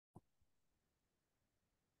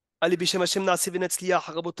Allez, Beshem Hashem Naaseh Venatzliach,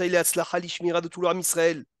 Rabotai Leatzlacha Lishmira de tout l'Am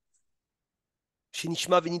Israël.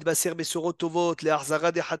 Shenishma Venit Baser Besorot Tovot,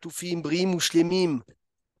 Learzara de Hatoufim, Brim ou Shlemim.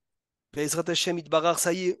 Be'ezrat Hashem Itbarar,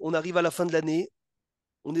 ça y est, on arrive à la fin de l'année.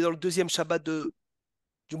 On est dans le deuxième Shabbat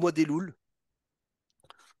du mois d'Elul.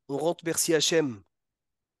 On rentre, merci Hashem.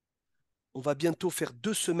 On va bientôt faire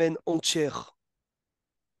 2 semaines entières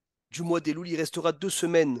du mois d'Elul. Il restera 2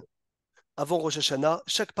 semaines avant Rosh Hashanah.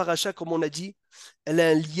 Chaque parasha, comme on a dit, elle a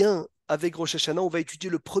un lien avec Rosh Hashanah. On va étudier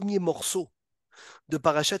le premier morceau de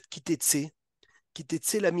parashat KI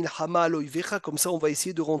TETSE la milchama aloivecha. Comme ça, on va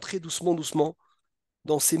essayer de rentrer doucement, doucement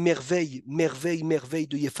dans ces merveilles, merveilles, merveilles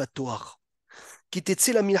de Yefat Toar. KI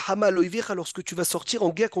TETSE la milchama aloivecha, lorsque tu vas sortir en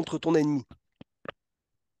guerre contre ton ennemi.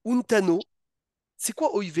 Untano, c'est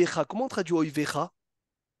quoi oivecha? Comment on traduit oivecha?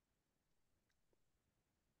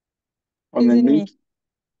 Ton ennemi.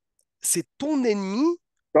 C'est ton ennemi ou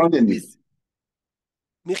Ton ennemi.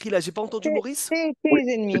 Mechila, j'ai pas entendu Maurice? Tes Oui,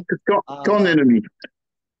 ennemis. c'est ton Ah, ennemi.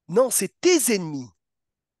 non, c'est tes ennemis.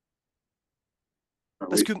 Ah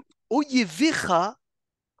Parce oui. que oyevecha,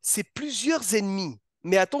 c'est plusieurs ennemis.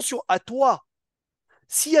 Mais attention, à toi,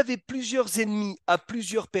 s'il y avait plusieurs ennemis à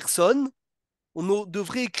plusieurs personnes, on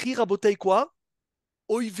devrait écrire à Botaï quoi?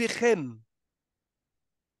 Oivechem.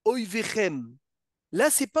 Oivechem. Là,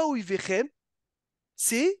 c'est pas Oivechem,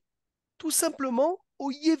 c'est tout simplement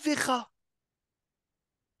Oyevecha.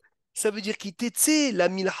 Ça veut dire qu'il t'etse la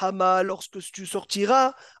milhama lorsque tu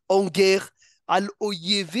sortiras en guerre. Al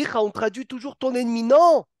Oyevecha, on traduit toujours ton ennemi.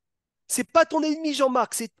 Non, c'est pas ton ennemi,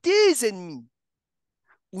 Jean-Marc, c'est tes ennemis.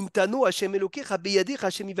 Untano, Hachem Elokecha, Beyadecha,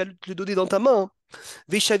 Hachem, il va te le donner dans ta main.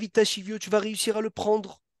 Veshavita Shivio, tu vas réussir à le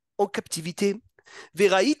prendre en captivité.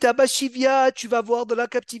 Veraïta Bashivia, tu vas voir de la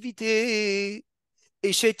captivité.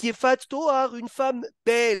 Et Yefat Toar, une femme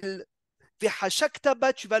belle. Vehashak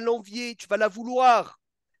Taba, tu vas l'envier, tu vas la vouloir.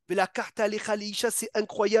 Vela Karta Lecha, c'est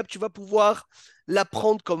incroyable, tu vas pouvoir la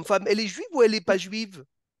prendre comme femme. Elle est juive ou elle n'est pas juive?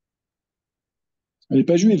 Elle n'est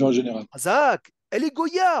pas juive en général. Azak, elle est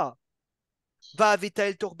Goya. Va avec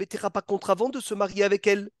elle, t'embêtera pas contre avant de se marier avec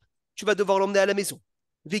elle. Tu vas devoir l'emmener à la maison.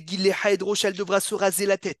 Vegileha Edroche, elle devra se raser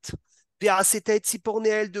la tête. Veasetet Siporne,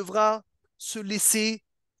 elle devra se laisser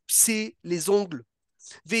pisser les ongles.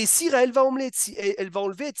 Veesira, elle va enlever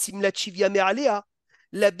Simla Chivia Mealea,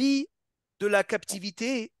 l'habit de la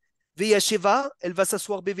captivité. Veyasheva, elle va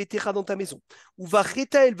s'asseoir Bevetera dans ta maison. Ou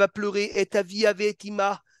Vacheta, elle va pleurer. Et ta vie avec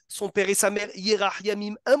Ima, son père et sa mère, Yerach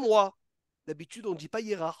Yamim, 1 mois. D'habitude, on ne dit pas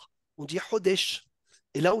Yerach, on dit Hodesh.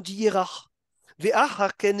 Et là, on dit Yerach. Et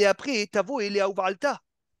après, Tavo et Léa Uvalta,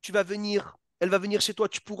 tu vas venir, elle va venir chez toi,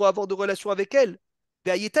 tu pourras avoir de relations avec elle.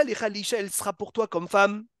 Elle sera pour toi comme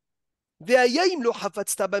femme.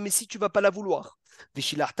 Mais si tu ne vas pas la vouloir,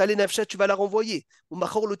 tu vas la renvoyer.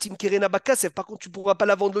 Par contre, tu ne pourras pas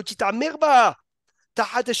la vendre. Merba,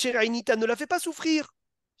 ne la fais pas souffrir.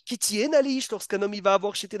 Qui tienne Alish lorsqu'un homme il va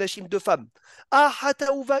avoir chez Tedashim 2 femmes.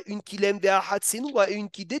 Une qui l'aime, et une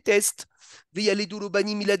qui déteste. Il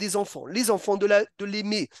a des enfants. Les enfants de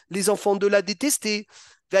l'aimer, les enfants de la détester.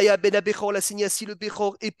 La signasi le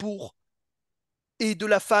Bechor est pour. Et de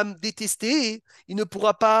la femme détestée, il ne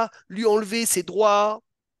pourra pas lui enlever ses droits.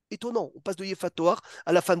 Étonnant, on passe de Yefatoar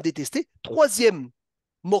à la femme détestée. Troisième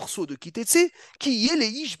morceau de Kitetse, qui est les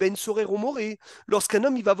Ish Ben Sorer Omoré. Lorsqu'un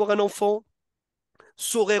homme il va avoir un enfant,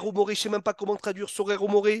 Sorer Omoré, je ne sais même pas comment traduire Sorer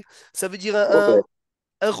Omoré, ça veut dire Rebelle.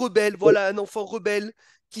 un rebelle, voilà, un enfant rebelle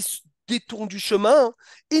qui se détourne du chemin.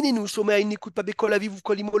 Et nous, chemin, il n'écoute pas Bekol Aviv ou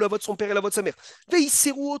Kolimo, la voix de son père et la voix de sa mère.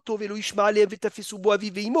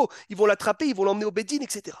 Ils vont l'attraper, ils vont l'emmener au Bedin,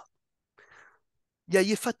 etc. Il y a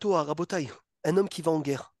Yefatoa, Rabotai, un homme qui va en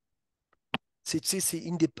guerre. C'est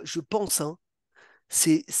une des, je pense, hein,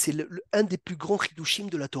 c'est un des plus grands chidushim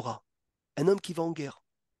de la Torah. Un homme qui va en guerre.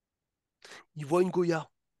 Il voit une Goya.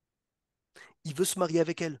 Il veut se marier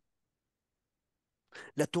avec elle.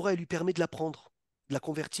 La Torah, elle lui permet de la prendre, de la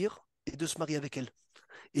convertir et de se marier avec elle.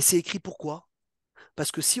 Et c'est écrit pourquoi?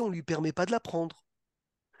 Parce que si on ne lui permet pas de la prendre,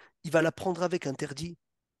 il va la prendre avec interdit.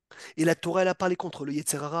 Et la Torah, elle a parlé contre le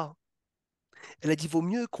Yetzer Hara. Elle a dit, vaut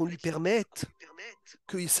mieux qu'on lui permette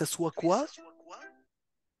que ça soit quoi?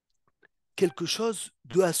 Quelque chose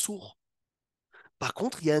de assourd. Par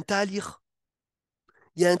contre, il y a un ta'alir.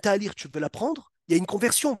 Il y a un ta'alir, tu veux la prendre? Il y a une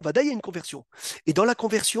conversion. Vada, il y a une conversion. Et dans la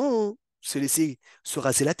conversion, se laisser se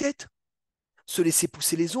raser la tête, se laisser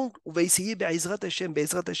pousser les ongles. On va essayer, Be'ezrat Hashem,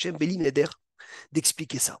 Beli Neder,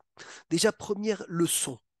 d'expliquer ça. Déjà, première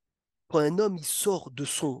leçon. Quand un homme il sort de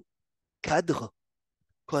son cadre,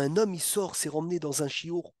 quand un homme il sort, c'est ramené dans un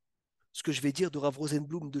chiour, ce que je vais dire de Rav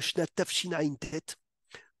Rosenblum, de Shnat Tafshina Intet,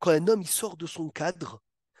 quand un homme il sort de son cadre,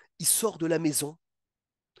 il sort de la maison,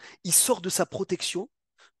 il sort de sa protection,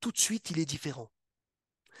 tout de suite, il est différent.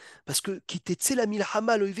 Parce que KI TETSE la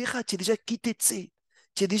milhama lo ivera, tu es déjà KI TETSE,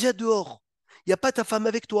 tu es déjà dehors. Il n'y a pas ta femme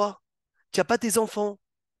avec toi, tu n'as pas tes enfants,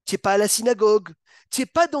 tu n'es pas à la synagogue, tu n'es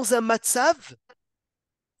pas dans un matzav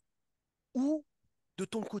ou de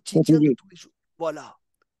ton quotidien de Protégé. tous les jours. Voilà,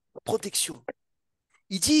 protection.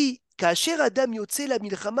 Il dit, Kacher Adam Yotse la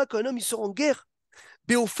milchama, quand un homme il sort en guerre,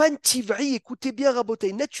 Beofan Tivri, écoutez bien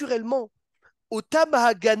Rabotai, naturellement, Otam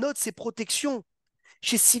Haganot, ses protections,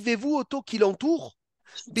 chez Sivez-vous, Auto qui l'entoure,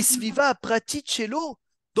 Besviva Pratit Chelo,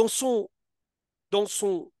 dans son, dans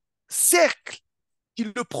son cercle qui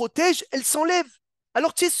le protège, elle s'enlève.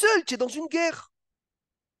 Alors tu es seul, tu es dans une guerre.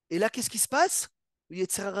 Et là, qu'est-ce qui se passe? Le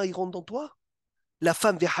Yetzirara, il rentre dans toi. La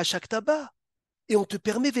femme Vehachak Taba. Et on te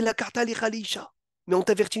permet Vela Karta Lecha. Mais on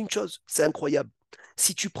t'avertit une chose, c'est incroyable.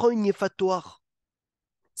 Si tu prends une Yefatoire,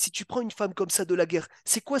 si tu prends une femme comme ça de la guerre,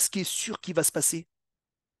 c'est quoi ce qui est sûr qui va se passer?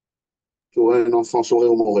 Tu aurais un enfant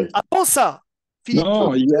sourire ou mourir. Apprends ça, Philippe,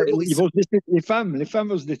 Non, ils Maurice. vont se détester. Les femmes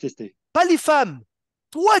vont se détester. Pas les femmes.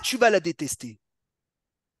 Toi, tu vas la détester.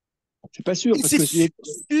 C'est pas sûr, Et parce c'est que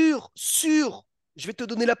sûr, sûr. Je vais te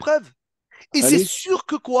donner la preuve. Et c'est allez, sûr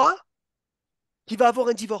que quoi? Qu'il va avoir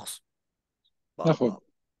un divorce. Nahon.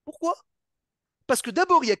 Pourquoi? Parce que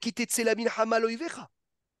d'abord, il y a quitté Tselamin Hamalo Ivera.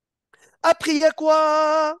 Après, il y a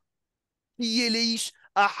quoi? Yeleish,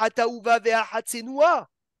 Ahataouva ve Ahatsenoua.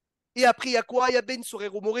 Et après, il y a quoi? Il y a Ben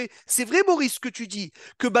Sorero Moré. C'est vrai, Maurice, ce que tu dis,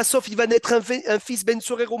 que Bassof, il va naître un fils Ben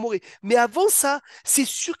Sorero Moré. Mais avant ça, c'est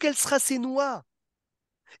sûr qu'elle sera Sénoua.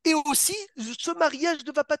 Et aussi, ce mariage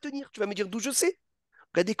ne va pas tenir. Tu vas me dire d'où je sais?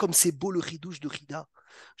 Regardez comme c'est beau le ridouche de Rida.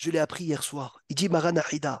 Je l'ai appris hier soir. Il dit Marana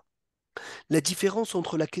Rida. La différence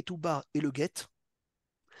entre la ketouba et le get,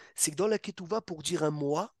 c'est que dans la ketouba, pour dire un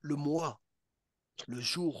mois, le mois, le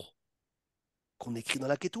jour qu'on écrit dans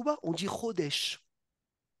la ketouba, on dit chodesh.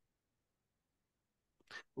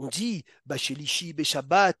 On dit Bachelishi,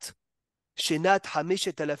 Beshabbat, Shenat,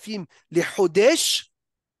 Hameshet Alafim, les chodesh,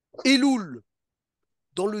 Elul.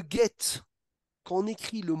 Dans le get, quand on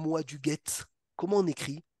écrit le mois du get, comment on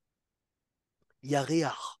écrit?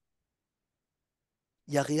 Yareach.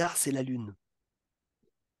 Yareach, c'est la lune.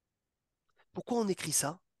 Pourquoi on écrit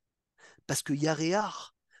ça? Parce que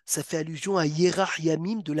Yareach, ça fait allusion à Yerach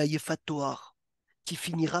Yamim de la Yefat Toar, qui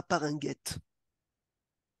finira par un get.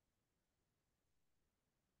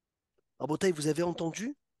 Rabotai, vous avez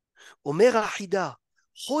entendu? Omer Ahida,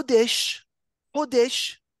 Chodesh,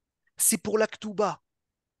 Chodesh, c'est pour la Ktuba.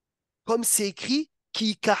 Comme c'est écrit,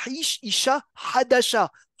 Ki Kahish Isha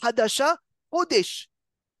Hadasha. Hadasha, Chodesh.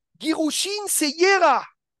 Girushin, c'est Yerah.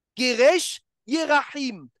 Geresh,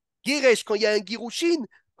 Yerahim. Geresh, quand il y a un Girushin,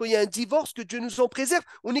 quand il y a un divorce, que Dieu nous en préserve,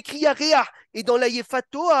 on écrit Yareah. Et dans la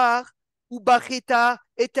Yefatoar, ou Bacheta,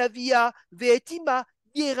 Etavia, Veetima,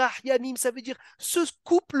 Yerah Yamim, ça veut dire ce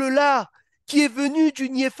couple-là qui est venu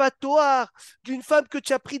d'une Yefatoar, d'une femme que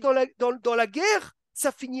tu as pris dans la guerre,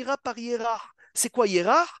 ça finira par Yerah. C'est quoi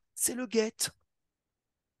Yerah? C'est le guet.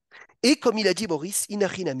 Et comme il a dit Maurice,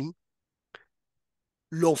 Inachinami,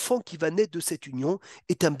 l'enfant qui va naître de cette union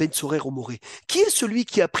est un Ben Sorer Omoré. Qui est celui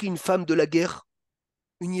qui a pris une femme de la guerre,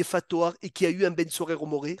 une Yefatoar, et qui a eu un Ben Sorer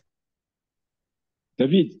Omoré?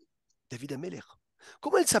 David. David Ameller.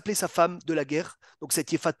 Comment elle s'appelait sa femme de la guerre? Donc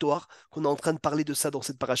cette Yefatoar, qu'on est en train de parler de ça dans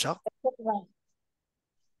cette parasha.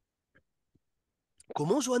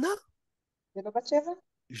 Comment, Johanna?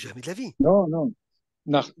 Jamais de la vie. Non, non.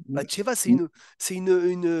 Nah- Bathsheba, c'est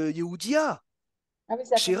une Yehudia. Ah oui, c'est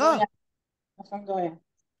la femme de Chéra. rien. La femme de rien.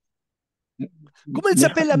 Comment elle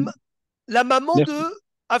s'appelle Mer- la maman Mer- de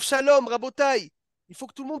Avshalom, Rabotai? Il faut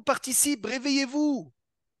que tout le monde participe. Réveillez-vous.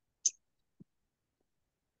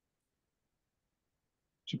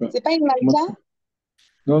 Je sais pas. C'est pas une mannequin?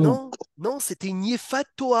 Non, non. Non, non, c'était une Yefat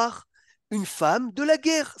Toar, une femme de la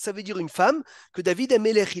guerre. Ça veut dire une femme que David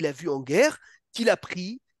Ameller, il a vue en guerre, qu'il a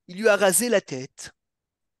pris, il lui a rasé la tête.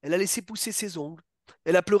 Elle a laissé pousser ses ongles.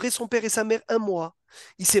 Elle a pleuré son père et sa mère un mois.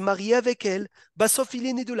 Il s'est marié avec elle. Bassof, il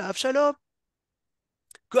est né de là, Avshalom.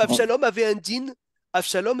 Que Non. Avshalom avait un din,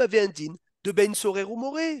 Avshalom avait un din de Ben Sorer ou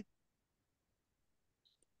Moré.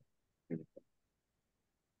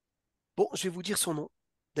 Bon, je vais vous dire son nom.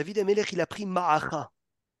 David Ameller, il a pris Ma'acha.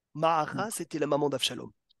 Ma'acha, c'était la maman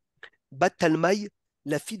d'Avshalom. Bat Talmaï,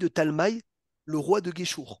 la fille de Talmaï, le roi de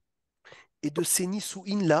Guéchour. Et de ces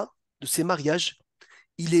Nisu'in-là, de ces mariages,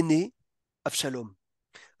 il est né Avshalom.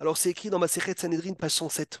 Alors c'est écrit dans ma Masechet Sanhedrin, page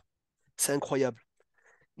 107. C'est incroyable.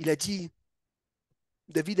 Il a dit,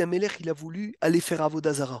 David Ameller, il a voulu aller faire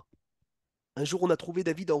Avodazara. Un jour, on a trouvé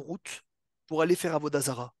David en route pour aller faire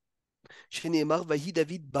Avodazara. Chez Nehemar, Vahi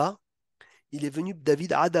David Ba, il est venu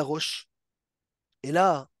David à Adarosh. Et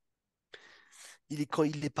là, quand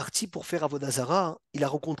il est parti pour faire Avodah Zarah, il a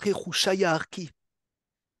rencontré Roushaya Arki.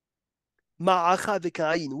 Ma'acha avec un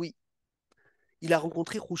Aïn, oui. Il a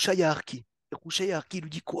rencontré Roushaya Arki. Et Roushaya Arki lui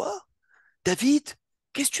dit quoi? David,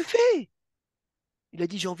 qu'est-ce que tu fais? Il a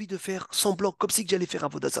dit j'ai envie de faire semblant, comme si que j'allais faire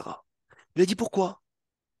Avodah Zarah. Il a dit pourquoi?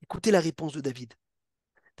 Écoutez la réponse de David.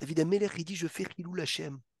 David Ameler, il dit je fais Chilou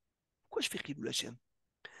Lachem. Pourquoi je fais Chilou Lachem?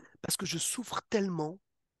 Parce que je souffre tellement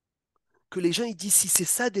que les gens ils disent si c'est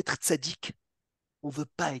ça d'être tzaddik, on ne veut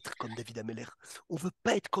pas être comme David Ameller. On ne veut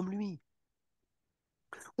pas être comme lui.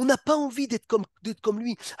 On n'a pas envie d'être comme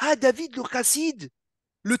lui. Ah, David, le chassid,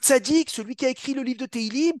 le tzaddik, celui qui a écrit le livre de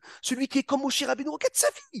Teilim, celui qui est comme Moshe Rabbeinu. Regarde sa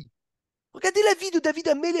vie. Regardez la vie de David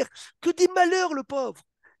Ameller. Que des malheurs, le pauvre.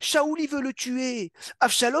 Shaoul, il veut le tuer.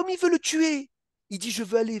 Avshalom, il veut le tuer. Il dit, je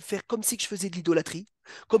veux aller faire comme si je faisais de l'idolâtrie.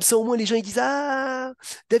 Comme ça, au moins, les gens, ils disent, ah,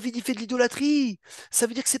 David, il fait de l'idolâtrie. Ça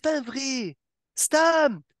veut dire que c'est pas un vrai.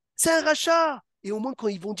 Stam, c'est un rachat. Et au moins, quand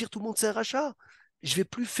ils vont dire tout le monde, c'est un rachat, je vais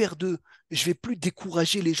plus faire de, je vais plus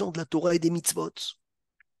décourager les gens de la Torah et des mitzvot.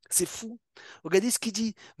 C'est fou. Regardez ce qu'il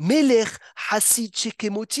dit. Meler Hassid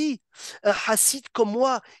Shekemoti, un Hassid comme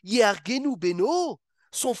moi, Yehargenu Beno,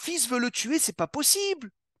 son fils veut le tuer, c'est pas possible.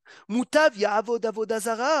 Moutav ya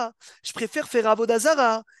Avodazara, je préfère faire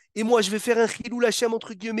Avodazara. Et moi, je vais faire un Chilou Lachem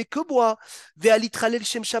entre guillemets que moi. Ve'alitralel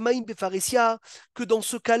Shem Shamaim Befaresia, que dans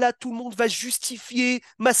ce cas-là, tout le monde va justifier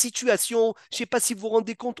ma situation. Je ne sais pas si vous vous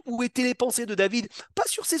rendez compte où étaient les pensées de David. Pas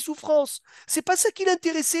sur ses souffrances. C'est pas ça qui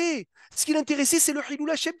l'intéressait. Ce qui l'intéressait, c'est le Chilou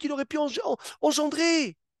Lachem qu'il aurait pu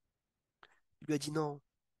engendrer. Il lui a dit non,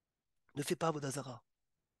 ne fais pas Avodazara.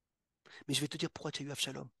 Mais je vais te dire pourquoi tu as eu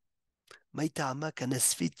Avshalom. Maïta Hamak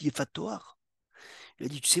Anasfet Yefatoar. Il a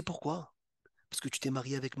dit, tu sais pourquoi? Parce que tu t'es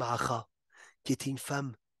marié avec Maracha, qui était une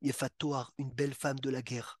femme, Yefatoar, une belle femme de la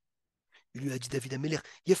guerre. Il lui a dit David Ameller,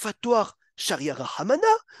 Yefatoar, Shariara Hamana,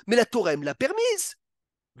 mais la Torah me l'a permise.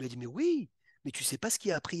 Il lui a dit, mais oui, mais tu sais pas ce qu'il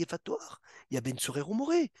y a après Yefatoar. Il y a Ben Sorer ou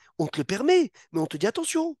Moré. On te le permet, mais on te dit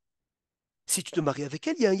attention. Si tu te maries avec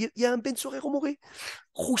elle, il y a un Ben Sorer ou Moré.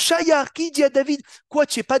 Rouchaïar, qui dit à David, quoi,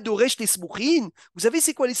 tu n'es pas d'Oresh les Smouchim? Vous savez,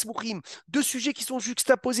 c'est quoi les Smouchim? Deux sujets qui sont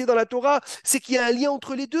juxtaposés dans la Torah, c'est qu'il y a un lien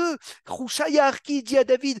entre les deux. Rouchaïar, qui dit à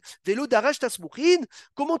David, Vélo d'Arash ta Smouchim,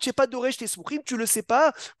 comment tu n'es pas d'Oresh les Smouchim? Tu le sais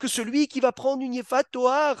pas que celui qui va prendre une Yefat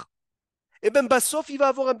Toar, eh ben, Bassof, il va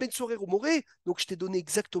avoir un Ben Sorer ou Moré. Donc, je t'ai donné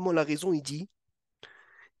exactement la raison, il dit,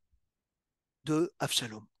 de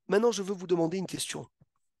Avshalom. Maintenant, je veux vous demander une question.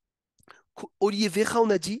 Olivier Vera, on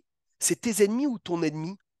a dit, c'est tes ennemis ou ton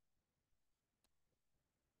ennemi?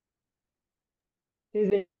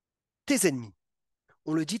 Tes ennemis.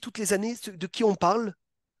 On le dit toutes les années. De qui on parle?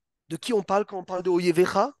 De qui on parle quand on parle de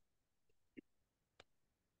Oyevecha?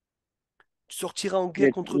 Tu sortiras en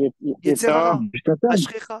guerre contre Yetzara, Yetzerara,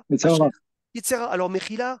 Ashrecha, Yetzara. Asher, Yetzera. Alors,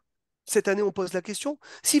 Mechila, cette année, on pose la question.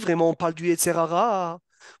 Si vraiment on parle du Yetzerara,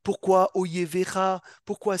 pourquoi Oyevecha?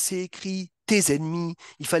 Pourquoi c'est écrit tes ennemis?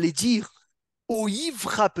 Il fallait dire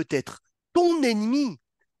Oyivra peut-être, ton ennemi.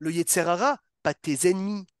 Le Yetzerara, pas tes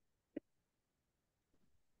ennemis.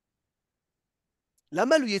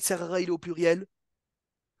 Lama, le Yetzerara, il est au pluriel.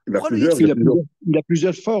 Il a Pourquoi le plusieurs, Yetzerara? Il a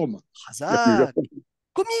plusieurs formes. il a plusieurs.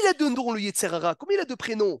 Combien il a de noms, le Yetzerara? Combien il a de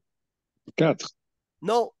prénoms? 4,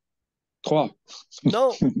 Non, 3.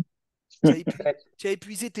 non. Tu as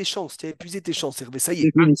épuisé tes chances. Tu as épuisé tes chances, Hervé. Ça y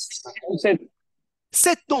est.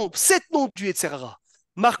 7 noms du Yetzerara.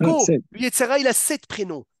 Marco, 7. le Yetzerara, il a 7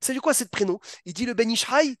 prénoms. C'est quoi 7 prénoms? Il dit le Ben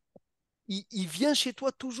Ishraï, il vient chez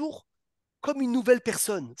toi toujours comme une nouvelle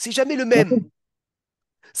personne. C'est jamais le même.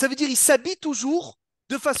 Ça veut dire il s'habille toujours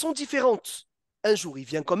de façon différente. Un jour, il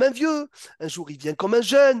vient comme un vieux, un jour, il vient comme un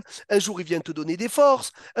jeune, un jour, il vient te donner des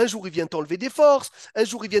forces, un jour, il vient t'enlever des forces, un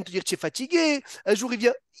jour, il vient te dire que tu es fatigué, un jour, il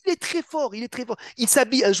vient... Il est très fort, il est très fort. Il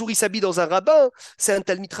s'habille, un jour, il s'habille dans un rabbin, c'est un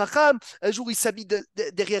Talmid Racham, un jour, il s'habille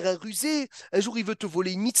derrière un rusé, un jour, il veut te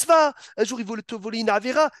voler une mitzvah, un jour, il veut te voler une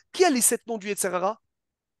avera. Qui a les 7 noms du Yetzirah?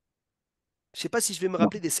 Je ne sais pas si je vais me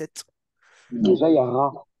rappeler des 7. Déjà, il y a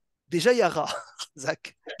Ra. Déjà, il y a Ra,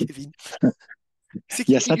 Zach, Kevin. C'est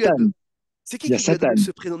Il y qui a qui lui a Satan. donné C'est qui Il y a qui lui a donné Satan.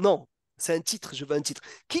 ce prénom? Non, c'est un titre, je veux un titre.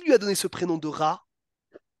 Qui lui a donné ce prénom de Ra?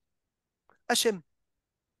 Hachem.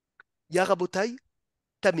 Il y a Rabotai,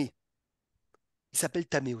 Tamé. Il s'appelle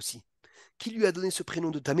Tamé aussi. Qui lui a donné ce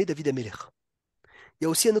prénom de Tamé? David Ameller. Il y a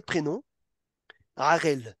aussi un autre prénom,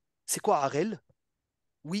 Harel. C'est quoi Harel?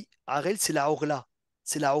 Oui, Harel, c'est la Orla.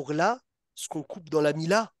 C'est la Orla, ce qu'on coupe dans la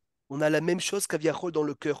Mila. On a la même chose qu'Aviachol dans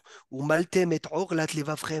le cœur. Ou Maltem et Orlat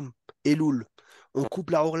Levafrem. Elul. On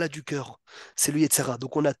coupe la Orla du cœur. C'est le Yetzera.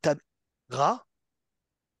 Donc on a Ra,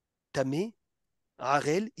 Tamé,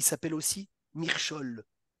 Harel, il s'appelle aussi Mirchol.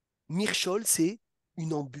 Mirchol, c'est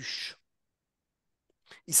une embûche.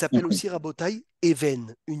 Il s'appelle aussi Rabotai,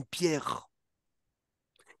 Even, une pierre.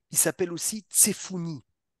 Il s'appelle aussi Tsefouni,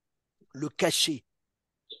 le cachet.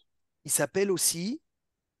 Il s'appelle aussi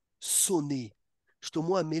sonner.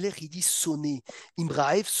 Justement, Améler, il dit sonner.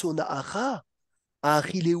 Imraev sonahara,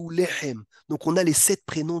 arileu lechem. Donc, on a les 7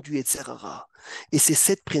 prénoms du Yetzerara. Et ces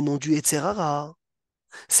 7 prénoms du Yetzerara,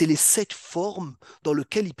 c'est les 7 formes dans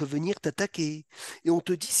lesquelles il peut venir t'attaquer. Et on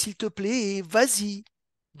te dit, s'il te plaît, vas-y,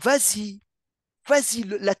 vas-y, vas-y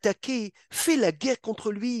l'attaquer, fais la guerre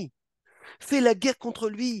contre lui. Fais la guerre contre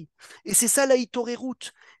lui. Et c'est ça la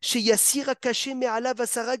Hitorerut. Chez Yassira caché Me'ala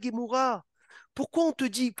Vasara Gemura. Pourquoi on te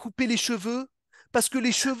dit couper les cheveux? Parce que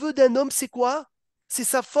les cheveux d'un homme, c'est quoi? C'est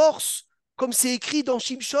sa force. Comme c'est écrit dans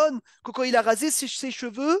Shimshon, que quand il a rasé ses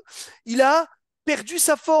cheveux, il a perdu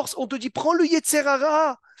sa force. On te dit prends le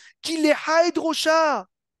Yetzerara, qu'il les haïd rocha,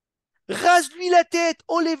 rase-lui la tête,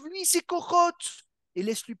 enlève-lui ses cochottes et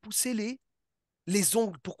laisse-lui pousser les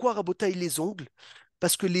ongles. Pourquoi Rabotaille les ongles?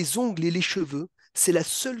 Parce que les ongles et les cheveux, c'est la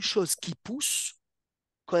seule chose qui pousse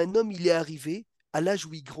quand un homme il est arrivé à l'âge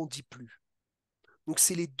où il grandit plus. Donc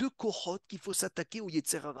c'est les 2 cohortes qu'il faut s'attaquer au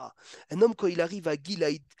Yetzerara. Un homme quand il arrive à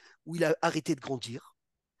Gilaïd, où il a arrêté de grandir,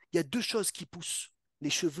 il y a 2 choses qui poussent,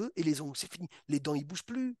 les cheveux et les ongles. C'est fini. Les dents, ils bougent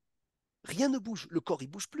plus. Rien ne bouge. Le corps, il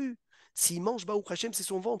bouge plus. S'il mange, Baruch Hashem, c'est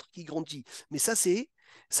son ventre qui grandit. Mais ça c'est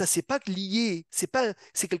pas lié.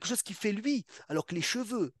 C'est quelque chose qui fait lui. Alors que les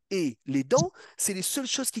cheveux et les dents, c'est les seules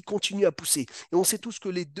choses qui continuent à pousser. Et on sait tous que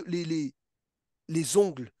les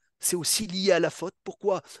ongles, c'est aussi lié à la faute.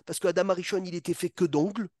 Pourquoi? Parce que Adam Arishon, il était fait que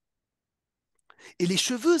d'ongles. Et les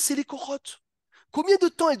cheveux, c'est les corottes. Combien de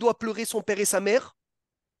temps elle doit pleurer son père et sa mère?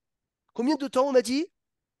 Combien de temps on a dit?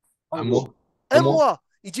 Un mois. Un Un mois. mois.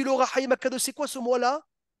 Il dit l'Ora Haïm Akadosh, c'est quoi ce mois-là?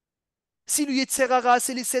 Si le Yetzerara,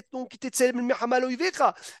 c'est les 7 noms qui t'étselem le Mehamalo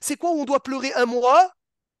Ivekra, c'est quoi où on doit pleurer un mois?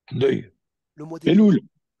 Deuil. Le mois des louls. Elul.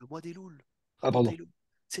 Le mois des louls. Ah, pardon.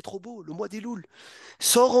 C'est trop beau, le mois des louls.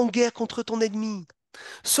 Sors en guerre contre ton ennemi.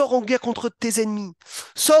 Sors en guerre contre tes ennemis.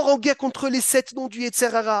 Sors en guerre contre les 7 noms du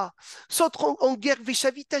Yetzerara. Sors en guerre,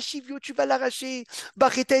 Veshavita Shivio, tu vas l'arracher.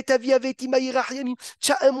 Barreta et ta vie avec Imaïra Hayami.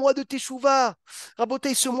 Tu as un mois de Teshuvah.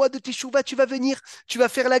 Rabotai, ce mois de Teshuvah, tu vas venir, tu vas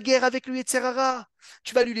faire la guerre avec le Yetzerara.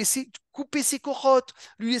 Tu vas lui laisser couper ses corottes,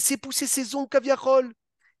 lui laisser pousser ses ongles kaviachol.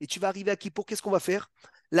 Et tu vas arriver à Kippour, qu'est-ce qu'on va faire?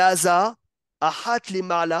 La Haza, Ahat les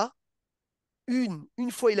Mala.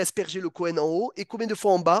 Une fois il a aspergé le Kohen en haut, et combien de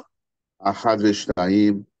fois en bas? אחת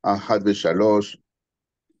ושתיים, אחת ושלוש,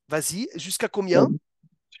 Vas-y, jusqu'à combien?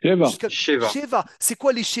 Sheva. Jusqu'à Sheva. Sheva. C'est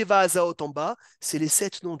quoi les Sheva Azaot en bas? C'est les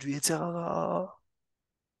 7 noms du Yetzerara.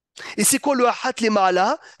 Et c'est quoi le Ahat les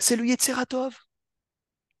Maala? C'est le Yetzeratov.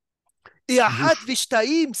 Et Ahat Bouche.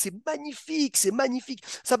 Veshtaim, c'est magnifique, c'est magnifique.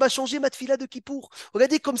 Ça va changer ma tefila de Kippour.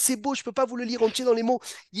 Regardez comme c'est beau, je ne peux pas vous le lire entier dans les mots.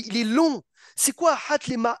 Il est long. C'est quoi Ahat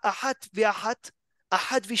les Ma, Ahat Ve'ahat,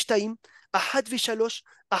 Ahat Veshtaim, Ahat Veshalosh,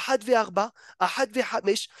 Ahat Ve'arba, Ahat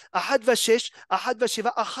Ve'hamesh, Ahat Vashesh, Ahat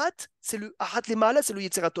Vasheva. Ahat, c'est le Ahat les Maala, c'est le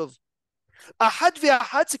Yetzeratov. Ahad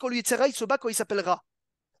ve'ahad, c'est quand le Yetzera, il se bat quand il s'appelle Ra.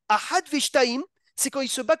 Ahad ve'shtaim, c'est quand il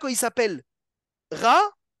se bat quand il s'appelle Ra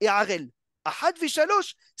et Arel. Ahad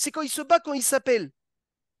ve'shalosh, c'est quand il se bat quand il s'appelle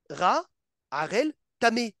Ra, Arel,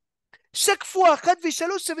 Tamé. Chaque fois, Ahad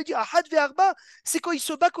ve'shalosh, ça veut dire Ahad ve'arba, c'est quand il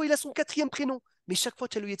se bat quand il a son 4e prénom. Mais chaque fois,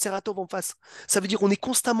 tu as le Yetzera Tov en face. Ça veut dire qu'on est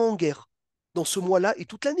constamment en guerre. Dans ce mois-là et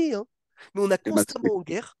toute l'année. Hein. Mais on est constamment en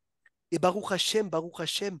guerre. Et Baruch Hashem,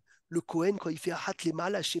 le Kohen, quand il fait Ahat les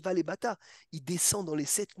Mala, Sheva les Bata, il descend dans les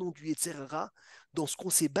 7 noms du Yetzerara, dans ce qu'on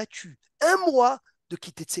s'est battu un mois de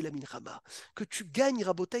quitter la Minrama. Que tu gagnes,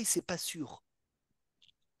 Rabotaï, c'est pas sûr.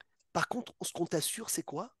 Par contre, ce qu'on t'assure, c'est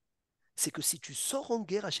quoi? C'est que si tu sors en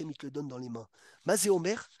guerre, Hachem, il te le donne dans les mains. Mazé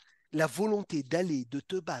Omer, la volonté d'aller, de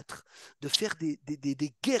te battre, de faire des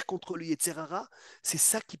guerres contre le Yetzerara, c'est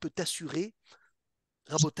ça qui peut t'assurer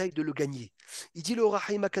Rabotaï de le gagner. Il dit le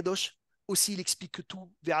Rahim Akadosh, aussi il explique que tout,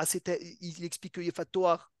 il explique que Yefat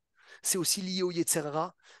Toar, c'est aussi lié au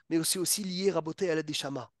Yetzerara, mais c'est aussi lié Rabotaï à la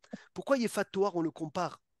Deshama. Pourquoi Yefat Toar on le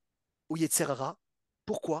compare au Yetzerara?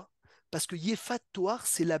 Pourquoi? Parce que Yefat Toar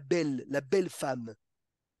c'est la belle femme.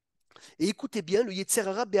 Et écoutez bien, le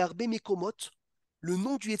Yetzerara Be'arbe Mekomot, le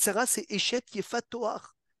nom du Yetzerara c'est Eshet Yefat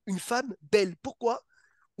Toar, une femme belle. Pourquoi?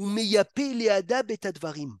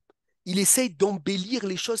 Il essaye d'embellir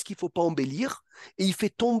les choses qu'il ne faut pas embellir et il fait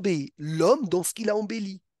tomber l'homme dans ce qu'il a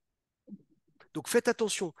embelli. Donc faites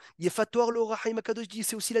attention. Yefator le Rahim Akadosh dit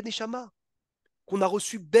c'est aussi la Neshama qu'on a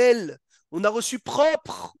reçue belle, on a reçue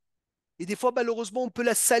propre. Et des fois, malheureusement, on peut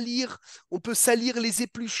la salir, on peut salir les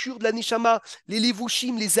épluchures de la Neshama, les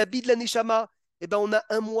levushim, les habits de la Neshama. Eh bien, on a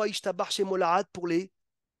un mois Ishtabar chez Molahat pour les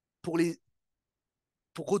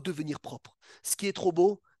pour redevenir propre. Ce qui est trop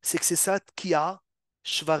beau, c'est que c'est ça, tkia,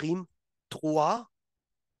 shvarim, troa,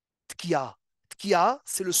 tkia. Tkia,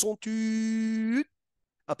 c'est le son tu.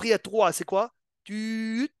 Après, il y a troa, c'est quoi?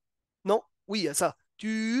 Tu. Non, oui, il y a ça.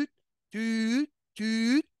 Tu.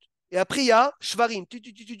 Et après, il y a shvarim. Tu.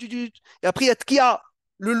 Et après, il y a tkia,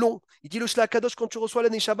 le long. Il dit le Shlakadosh quand tu reçois la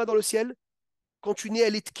Neshama dans le ciel. Quand tu nais,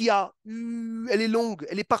 elle est tkia, elle est longue,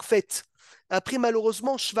 elle est parfaite. Après,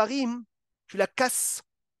 malheureusement, shvarim, tu la casses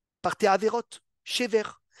par tes avérotes, shever.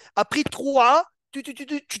 Après, trois, tu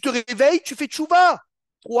te réveilles, tu fais tchouva.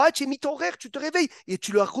 Trois, tu es mis ton horaire, tu te réveilles et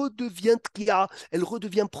tu la redeviens tkia, elle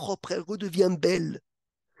redevient propre, elle redevient belle.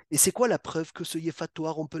 Et c'est quoi la preuve que ce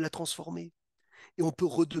yéfatoire, on peut la transformer et on peut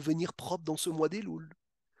redevenir propre dans ce mois des louls?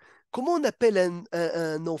 Comment on appelle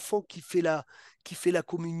un enfant qui fait la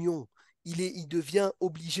communion? Il devient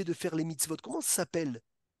obligé de faire les mitzvot. Comment ça s'appelle?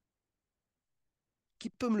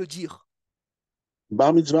 Qui peut me le dire?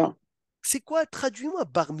 Bar mitzvah, C'est quoi? Traduis-moi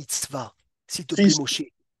bar mitzvah, s'il te plaît, fils, Moshe.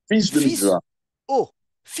 fils de Fils, mitzvah. oh,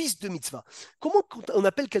 fils de mitzvah. Comment on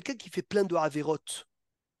appelle quelqu'un qui fait plein de haverot?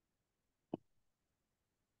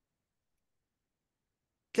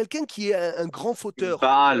 Quelqu'un qui est un grand fauteur.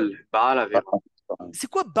 Baal Avera. C'est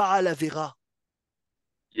quoi Baal Avera?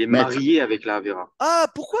 Il est Maître, marié avec la Avera. Ah,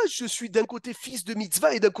 pourquoi je suis d'un côté fils de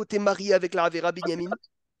mitzvah et d'un côté marié avec la Avera Binyamin?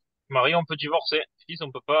 Marie, on peut divorcer. Fils, on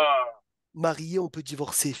peut pas. Marié, on peut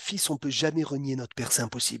divorcer. Fils, on peut jamais renier notre père, c'est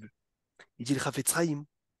impossible. Il dit le Chafetz Chaim,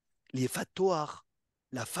 l'Yefat Toar,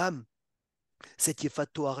 la femme, cette Yefat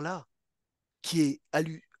Toar-là, qui est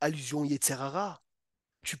allusion Yetzerara,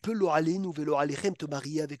 tu peux lo aleinu velo alechem te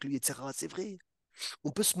marier avec le Yetzerara, c'est vrai.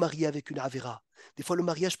 On peut se marier avec une Avera. Des fois, le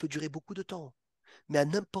mariage peut durer beaucoup de temps, mais à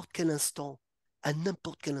n'importe quel instant,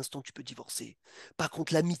 tu peux divorcer. Par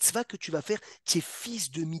contre, la mitzvah que tu vas faire, tu es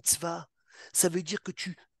fils de mitzvah. Ça veut dire que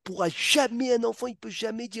tu pourras jamais, un enfant, il peut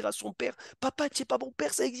jamais dire à son père, papa, tu n'es pas mon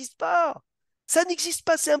père, ça n'existe pas. Ça n'existe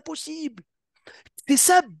pas, c'est impossible. C'est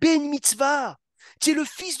ça, Ben Mitzvah. Tu es le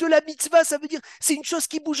fils de la mitzvah, ça veut dire c'est une chose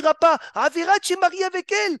qui ne bougera pas. Avera, tu es marié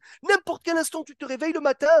avec elle. N'importe quel instant, tu te réveilles le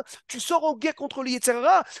matin, tu sors en guerre contre le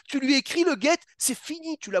Yetzirah, tu lui écris le guet, c'est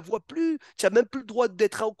fini, tu la vois plus, tu n'as même plus le droit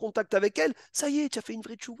d'être en contact avec elle. Ça y est, tu as fait une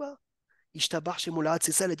vraie tchouva. Ishtabar chez Molahat,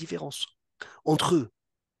 c'est ça la différence entre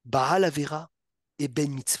Baal Avera et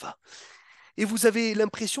Ben Mitzvah. Et vous avez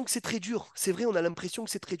l'impression que c'est très dur. C'est vrai, on a l'impression que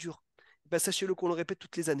c'est très dur. Ben, sachez-le qu'on le répète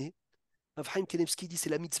toutes les années. Avraham Kenevski dit c'est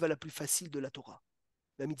la mitzvah la plus facile de la Torah.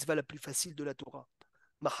 La mitzvah la plus facile de la Torah.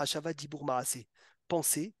 Mahashava dibur maase.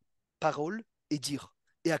 Penser, parole et dire.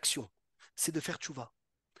 Et action. C'est de faire tchouva.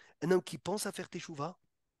 Un homme qui pense à faire teshuva,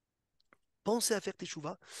 penser à faire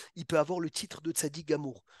teshuva, il peut avoir le titre de tzaddik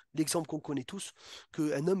gamour. L'exemple qu'on connaît tous,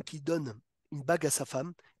 qu'un homme qui donne une bague à sa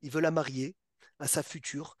femme, il veut la marier à sa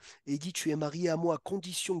future, et il dit tu es marié à moi à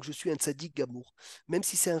condition que je suis un tzaddik gamour. Même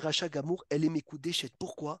si c'est un rachat gamour, elle est mes coups d'échec.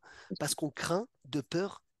 Pourquoi? Parce qu'on craint de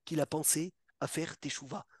peur qu'il a pensé à faire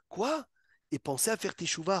teshuva. Quoi? Et penser à faire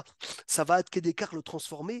teshuva, ça va Kedekar le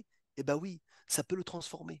transformer? Eh ben oui, ça peut le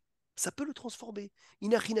transformer. Ça peut le transformer.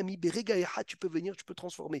 Inachinami, berega yahad, tu peux venir, tu peux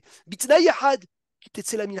transformer. Bitna yahad,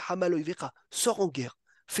 kitetsela milhama loiveka, sors en guerre.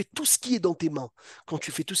 Fais tout ce qui est dans tes mains. Quand tu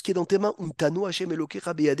fais tout ce qui est dans tes mains, untano Hashem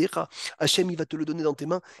elokecha beyadecha, Hashem il va te le donner dans tes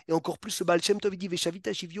mains. Et encore plus, le Baal Shem Tov dit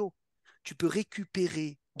veshavita shivyo. Tu peux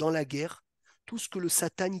récupérer dans la guerre tout ce que le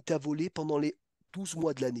Satan il t'a volé pendant les 12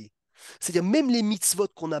 mois de l'année. C'est-à-dire même les mitzvot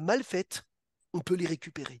qu'on a mal faites, on peut les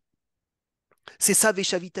récupérer. C'est ça,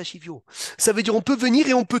 Veshavita Shivyo. Ça veut dire on peut venir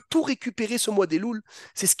et on peut tout récupérer ce mois des Louls.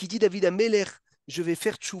 C'est ce qu'il dit David à Meler. Je vais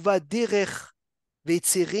faire tchouva derer.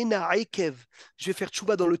 Ve'etzerena aikev. Je vais faire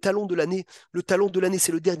tchouva dans le talon de l'année. Le talon de l'année,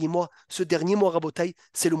 c'est le dernier mois. Ce dernier mois, Rabotai,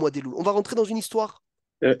 c'est le mois des Louls. On va rentrer dans une histoire.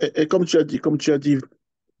 et comme tu as dit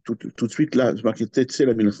tout de suite là, c'est marqué Tetse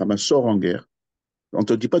la milchama, sort en guerre. On ne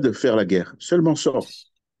te dit pas de faire la guerre, seulement sort.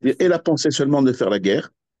 Et la pensée seulement de faire la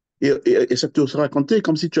guerre, et ça te sera raconté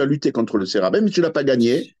comme si tu as lutté contre le Sera, même si tu ne l'as pas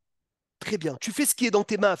gagné. Très bien. Tu fais ce qui est dans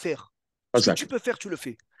tes mains à faire. Ce que tu Exact. peux faire, tu le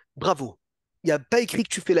fais. Bravo. Il n'y a pas écrit que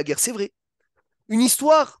tu fais la guerre, c'est vrai. Une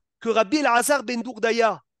histoire que Rabbi El-Hazar ben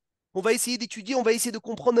Dourdaya, on va essayer d'étudier, on va essayer de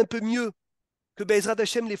comprendre un peu mieux que Bezrat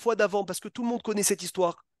Hashem les fois d'avant, parce que tout le monde connaît cette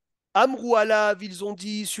histoire. Amrou Alav, ils ont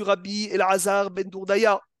dit sur Rabbi El-Hazar ben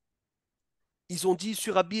Dourdaya. Ils ont dit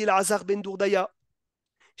sur Rabbi El-Hazar ben Dourdaya.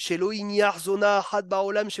 Shelo inyar zona had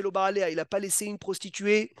baolam shelo baalea. Il n'a pas laissé une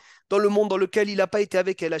prostituée dans le monde dans lequel il n'a pas été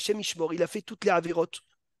avec elle. Hashem Ishmor. Il a fait toutes les avérotes,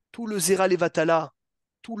 tout le zera levatala,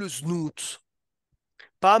 tout le znout.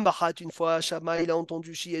 Pas mahat une fois, Shama, il a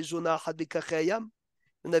entendu Shiesh zona had bekachayam.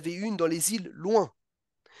 Il y en avait une dans les îles, loin.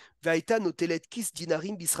 Vaïta notelet kis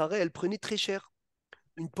dinarim bisrare. Elle prenait très cher.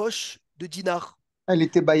 Une poche de dinars. Elle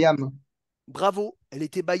était Bayam. Bravo, elle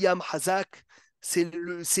était Bayam, Hazak. C'est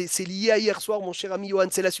lié à hier soir, mon cher ami Johan,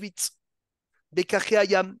 c'est la suite. Bekache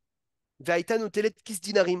Ayam. Vaïta notelet kis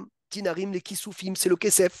dinarim. Dinarim, les kisoufim, c'est le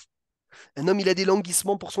kesef. Un homme, il a des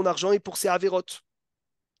languissements pour son argent et pour ses avérotes.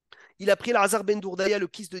 Il a pris l'Azar ben Dourdaya, le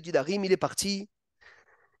kiss de dinarim, il est parti.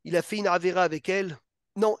 Il a fait une avéra avec elle.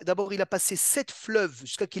 Non, d'abord, il a passé 7 fleuves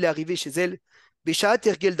jusqu'à qu'il est arrivé chez elle. Béchaat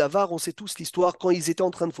Ergel Davar, on sait tous l'histoire, quand ils étaient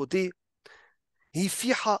en train de fauter.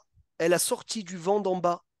 Hifiha, elle a sorti du vent d'en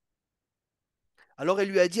bas. Alors elle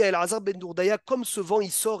lui a dit à El-Hazar ben Dourdaya, comme ce vent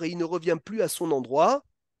il sort et il ne revient plus à son endroit,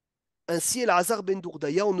 ainsi El-Hazar ben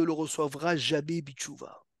Dourdaya, on ne le recevra jamais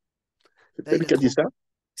bitchouva. C'est Là, elle il a qui a dit trop... ça?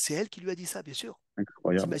 C'est elle qui lui a dit ça, bien sûr.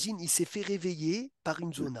 Incroyable. T'imagines, il s'est fait réveiller par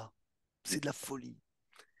une zona. C'est de la folie.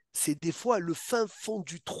 C'est des fois le fin fond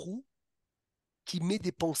du trou qui met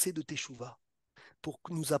des pensées de Teshuvah pour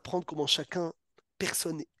nous apprendre comment chacun,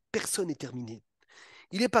 personne n'est terminé.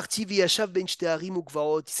 Il est parti via Shav ben Shteharim ou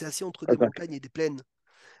Gvaot, il s'est assis entre des Attends. montagnes et des plaines.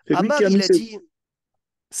 C'est lui qui Amar, a il mis a dit,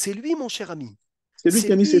 c'est lui, mon cher ami. c'est lui C'est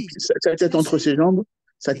qui a mis lui, sa tête bien entre ses sûr. jambes.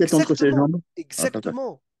 Sa tête entre ses Exactement, jambes. Attends, attends.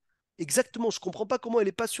 exactement, exactement. Je ne comprends pas comment elle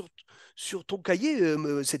n'est pas sur ton cahier,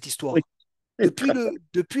 cette Oui. histoire.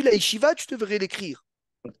 Depuis la yeshiva, tu devrais l'écrire.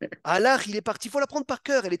 Allah, il est parti, il faut la prendre par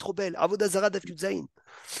cœur, elle est trop belle. Avodazara Daf Yudzaïn.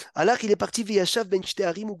 Allah, il est parti via Shav ben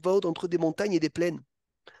Shteharim Ukvaot entre des montagnes et des plaines.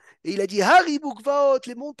 Et il a dit Harib Ukvaot,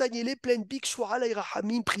 les montagnes et les plaines, Bikshu alay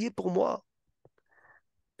Rahamim, priez pour moi.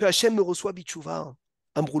 Que Hachem me reçoit Bitchouva.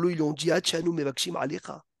 Ambroulo, ils lui ont dit Hachanu Mevakshim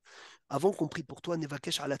Alecha. Avant qu'on prie pour toi,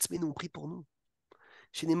 Nevakesh Alatzmenu, on prie pour nous.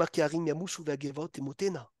 Chez Nemar Karim Yamushu Vagevot et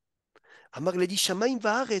Motena. Amar l'a dit Shamaim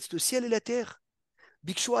Vaharetz, le ciel et la terre.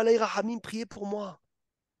 Bikshu alay Rahamim, priez pour moi.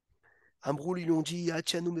 Ambrou, ils lui ont dit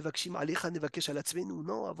Hachanu Mevakshim Alecha, Nevakesh Alatzmenu.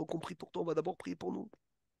 Non, avant qu'on prie pour toi, on va d'abord prier pour nous.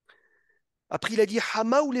 Après, il a dit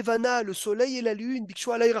Hama ou Levana, le soleil et la lune.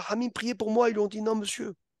 Bikshu alay Rahamim, priez pour moi. Ils lui ont dit non,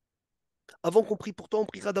 monsieur. Avant qu'on prie pour toi, on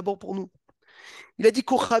priera d'abord pour nous. Il a dit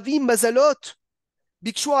Kochavim, Mazalot.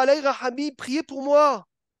 Bikshu alay Rahamim, priez pour moi.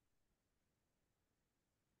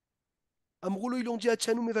 Amroulo, ils l'ont dit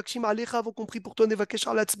Hachanu Mevakshim Alecha, avant qu'on prie pour toi, Nevakesh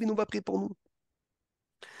Alatzmin, on va prier pour nous.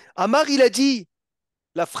 Amar, il a dit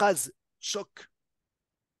la phrase choc.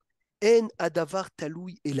 En adavar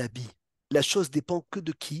taloui et l'habit. La chose dépend que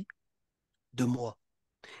de qui? De moi.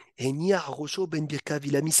 Et Niar Rocho Ben Birkav,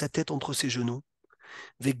 il a mis sa tête entre ses genoux.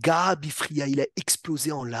 Vega Bifria, il a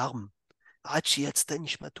explosé en larmes. Hachi Yatzta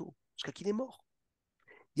Nishmato, jusqu'à qu'il est mort.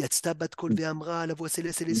 Yatzta Bat Kol Ve'amra, la voix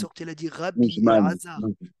céleste, elle est sortie, elle a dit Rabbi El Mouzman. Hazar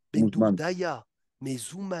Ben Mouzman. Dourdaya. Mais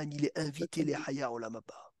Zouman, il est invité les Haya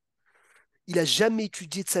Olamaba. Il n'a jamais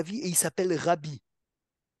étudié de sa vie et il s'appelle Rabbi.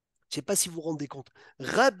 Je ne sais pas si vous vous rendez compte.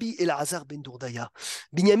 Rabbi El Hazar Ben Dourdaya.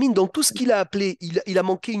 Binyamin, dans tout ce qu'il a appelé, il a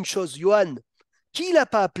manqué une chose. Johan, qui il n'a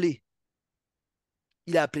pas appelé?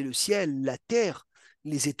 Il a appelé le ciel, la terre,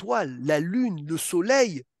 les étoiles, la lune, le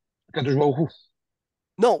soleil. Kadosh Baruch Hu.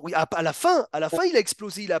 Non, oui, à la fin, il a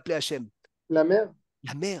explosé, il a appelé Hachem. La mer?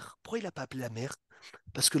 La mer. Pourquoi il n'a pas appelé la mer?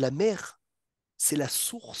 Parce que la mer, c'est la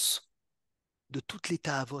source de toutes les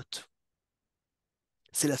ta'avot.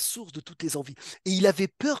 C'est la source de toutes les envies. Et il avait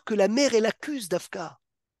peur que la mer, elle accuse d'Afka.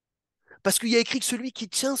 Parce qu'il y a écrit que celui qui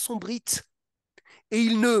tient son brit et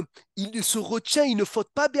il ne se retient, il ne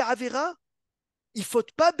faute pas Be'avera, il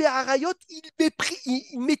faute pas Be'arayot,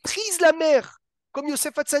 il maîtrise la mer. Comme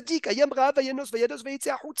Yosef Hatzadik, Ayam Rahav, Vayanos, Vayados, Vayetze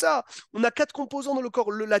Achutza. On a 4 composants dans le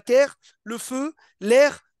corps, la terre, le feu,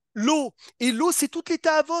 l'air, l'eau. Et l'eau, c'est toutes les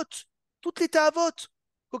ta'avot. Toutes les ta'avot.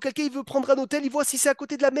 Quand quelqu'un il veut prendre un hôtel, il voit si c'est à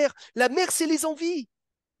côté de la mer. La mer, c'est les envies.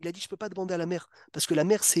 Il a dit, je ne peux pas demander à la mer. Parce que la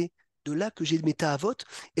mer, c'est de là que j'ai mes ta'avot.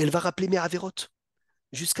 Et elle va rappeler mes avérotes.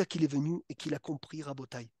 Jusqu'à qu'il est venu et qu'il a compris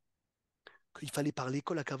Rabotai. Qu'il fallait parler,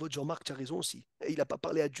 Kol Hakavod, Jean-Marc, tu as raison aussi. Et il n'a pas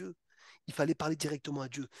parlé à Dieu. Il fallait parler directement à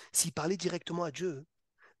Dieu. S'il parlait directement à Dieu,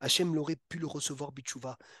 Hachem l'aurait pu le recevoir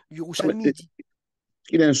Bitchouva. Ah, mais Yerushalmi dit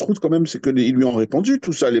il a un sroute quand même, c'est qu'ils lui ont répondu,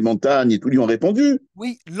 tout ça, les montagnes et tout lui ont répondu.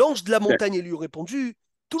 oui, l'ange de la montagne lui a répondu.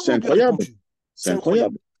 Tout le C'est monde lui a incroyable. répondu. C'est C'est incroyable.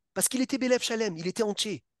 incroyable. Parce qu'il était Bélef Shalem, il était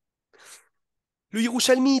entier. Le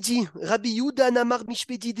Yerushalmi dit Rabbi Yuda Namar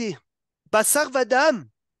Mishpedide. Basar Vadam,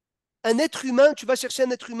 un être humain, tu vas chercher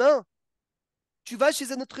un être humain, tu vas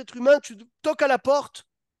chez un autre être humain, tu toques à la porte.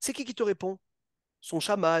 C'est qui te répond? Son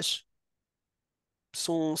shamash,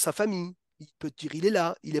 sa famille. Il peut te dire il est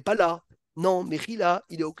là, il n'est pas là. Non, mais il là,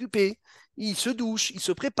 il est occupé. Il se douche, il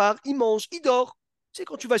se prépare, il mange, il dort. Tu sais,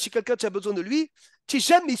 quand tu vas chez quelqu'un, tu as besoin de lui, tu n'es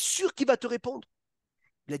jamais sûr qu'il va te répondre.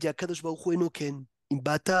 Il a dit à Kadosh Baruch Hu Enoken,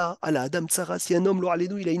 Imbata, ala Adam Tsara, si un homme,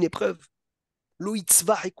 il a une épreuve. Lo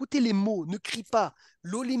itzvah, écoutez les mots, ne crie pas.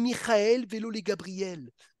 Lo les Michael, vélo les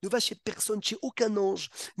Gabriel. Ne va chez personne, chez aucun ange,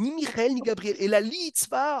 ni Michael, ni Gabriel. Et la li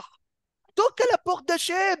itzvah, toque à la porte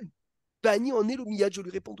d'Hachem. Bani en est le miyad, je lui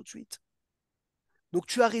réponds tout de suite. Donc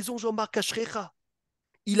tu as raison, Jean-Marc Ashrecha.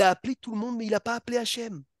 Il a appelé tout le monde, mais il n'a pas appelé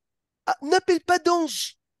Hachem. Ah, n'appelle pas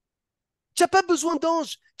d'ange. Tu n'as pas besoin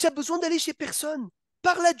d'ange. Tu as besoin d'aller chez personne.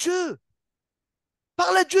 Parle à Dieu.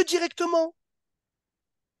 Parle à Dieu directement.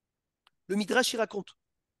 Le Midrash, il raconte.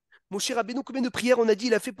 Moshe Rabbeinu, combien de prières on a dit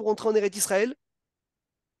il a fait pour entrer en Eretz Israël?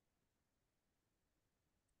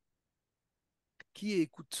 Qui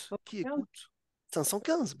écoute? Qui écoute?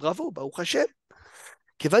 515. Bravo, Baruch Hashem.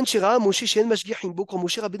 Kevan Shira, Moshe Shen Mashgiach Imbo, quand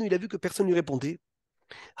Moshe Rabbeinu il a vu que personne ne lui répondait.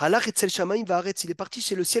 Halach Etzel Shamaim Vaaretz, il est parti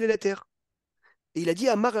chez le ciel et la terre. Et il a dit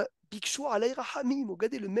Amar Bikshu Alay Rahamim,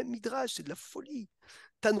 regardez le même Midrash, c'est de la folie.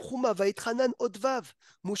 Tanchuma Vaetranan Odvav.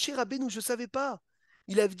 Moshe Rabbeinu, je ne savais pas.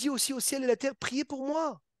 Il a dit aussi au ciel et la terre, priez pour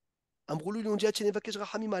moi. Amroulou lui ont dit Atchenevakesh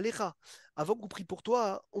Rahamim Alecha. Avant qu'on prie pour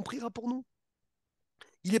toi, on priera pour nous.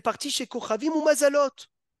 Il est parti chez Kochavim ou Mazalot,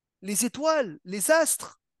 les étoiles, les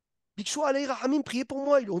astres. Bikshu Alay Rahamim, priez pour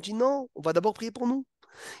moi. Ils lui ont dit non, on va d'abord prier pour nous.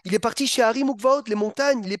 Il est parti chez Harim Ukvaot, les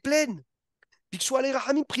montagnes, les plaines. Bikshu Alay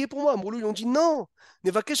Rahamim, priez pour moi. Amroulou lui ont dit non,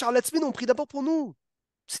 Nevakesh Arlatzmen, on prie d'abord pour nous.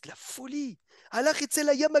 C'est de la folie. Allah Etzel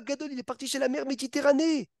Hayam Agadol, il est parti chez la mer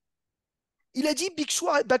Méditerranée. Il a dit Bikshu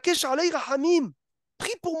Bakesh Alay Rahamim,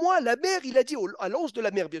 prie pour moi. La mer, il a dit à l'ange de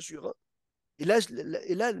la mer, bien sûr. Hein. Et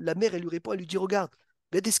là, la mère, elle lui répond, elle lui dit, regarde,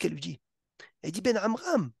 regardez ce qu'elle lui dit. Elle dit, Ben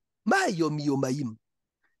Amram, Ma'ayom Yomaim,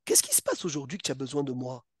 qu'est-ce qui se passe aujourd'hui que tu as besoin de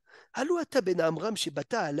moi? Allo ata Ben Amram chez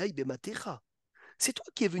Bata Alay Bematecha. C'est toi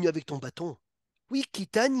qui es venu avec ton bâton. Oui,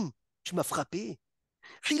 Kitani, tu m'as frappé.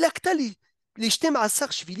 Filakta les Shtem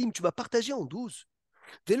Asar Shvilim, tu m'as partagé en 12.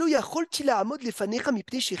 Velo Yacholti la Amod Lefanecha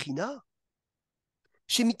Mipne Shechina.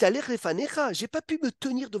 Chez Mitaler Lefanecha, j'ai pas pu me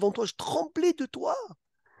tenir devant toi, je tremblais de toi.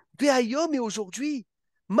 Veayom et aujourd'hui,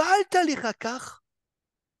 Maalta Lechakar.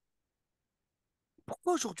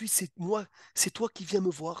 Pourquoi aujourd'hui c'est moi, c'est toi qui viens me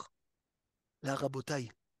voir? La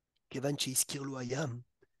rabotaille, Kevan Cheiskir lo Hayam,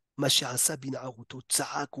 Mashaasa bin Aruto,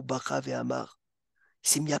 Tsaak ou Bacha Ve'amar. Il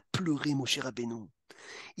s'est mis à pleurer, mon cher Rabbeinu.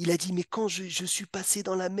 Il a dit, mais quand je suis passé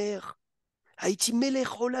dans la mer, Haïti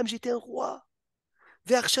Melech Olam, j'étais un roi.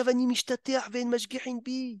 Ve'arshavani mishtater ve'en mashgichin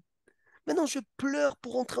bi. Maintenant, je pleure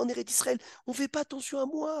pour entrer en Eretz Israël. On ne fait pas attention à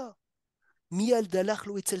moi. Mial dalach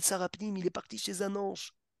lo etzel sarapnim, il est parti chez un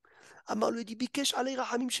ange. Amar lui dit, Bikesh alei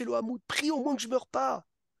rahamim shelo amut, prie au moins que je ne meure pas.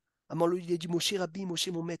 Amar lui a dit, Moshe Rabbi, Moshe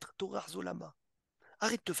mon maître, Torah Zolama.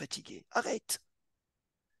 Arrête de te fatiguer, arrête.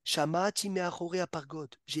 Shamati me'achore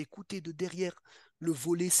apargod, j'ai écouté de derrière le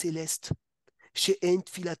volet céleste. Chez En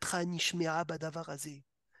tfilatra nishmea badavar azeh.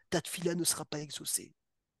 Ta tfila ne sera pas exaucée.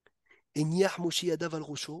 Et Niach Moshe Yadav al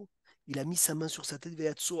Rosho, il a mis sa main sur sa tête,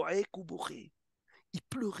 il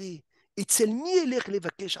pleurait. Et tsel mi elech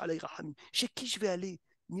levakesh alay rahamim. Chez qui je vais aller?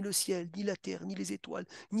 Ni le ciel, ni la terre, ni les étoiles,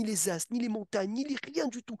 ni les astres, ni les montagnes, ni rien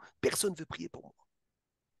du tout. Personne ne veut prier pour moi.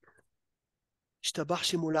 Shtabar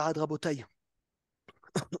chez Molahad Rabotai.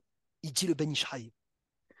 Il dit le Ben Ishraï.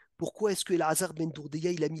 Pourquoi est-ce que Elazar Ben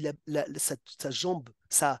Dourdeya, il a mis sa jambe,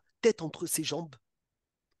 sa tête entre ses jambes?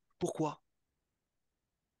 Pourquoi?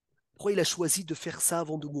 Pourquoi il a choisi de faire ça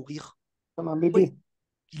avant de mourir? Comme un bébé.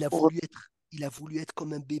 Il a voulu être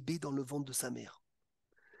comme un bébé dans le ventre de sa mère.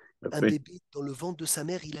 Un bébé dans le ventre de sa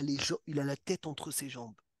mère, il a la tête entre ses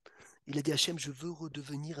jambes. Il a dit Hachem, je veux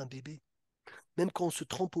redevenir un bébé. Même quand on se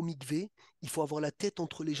trempe au mikvé, il faut avoir la tête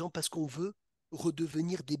entre les jambes parce qu'on veut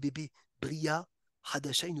redevenir des bébés. Bria,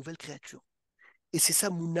 Hadasha, une nouvelle créature. Et c'est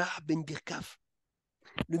ça, Mounah ben Birkaf.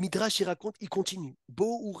 Le Midrash, il raconte, il continue.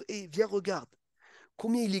 Bo viens, regarde.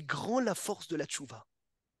 Combien il est grand la force de la tchouva.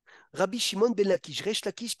 Rabbi Shimon ben Lakish, Resh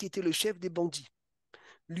Lakish, qui était le chef des bandits.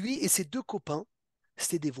 Lui et ses deux copains,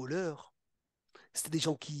 c'était des voleurs. C'était des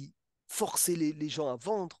gens qui forçaient les gens à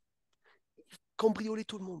vendre, cambriolaient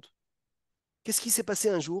tout le monde. Qu'est-ce qui s'est passé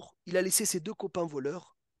un jour? Il a laissé ses deux copains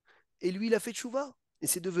voleurs et lui, il a fait tchouva. Et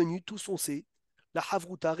c'est devenu, tous on sait, la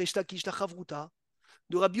Havruta, Resh Lakish, la Havruta.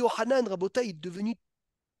 De Rabbi Yohanan, Rabota, il est devenu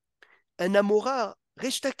un Amora,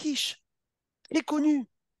 Resh Lakish, très connu.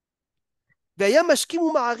 Vaya Mashkim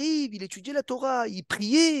ou Ma'ariv, il étudiait la Torah, il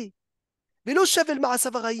priait. Velo Shavel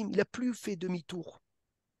Marasavaraim, il n'a plus fait demi-tour.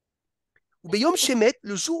 Ou Beyom Shemet,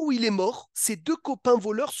 le jour où il est mort, ses deux copains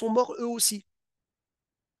voleurs sont morts eux aussi.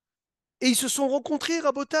 Et ils se sont rencontrés,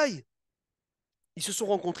 Rabotai. Ils se sont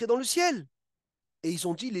rencontrés dans le ciel. Et ils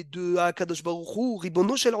ont dit, les deux, Akadosh Baruch Hu,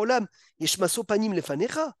 Ribono Shel Olam, Yeshmaso Panim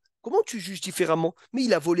Lefanecha. Comment tu juges différemment? Mais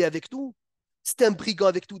il a volé avec nous. C'était un brigand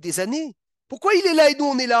avec nous des années. Pourquoi il est là et nous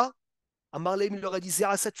on est là? Amarleim, il leur a dit,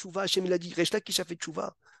 Zerasa tchouva, Hachem, il a dit, Resh Lakish a fait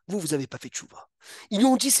tchouva. Vous n'avez pas fait tchouva. Ils lui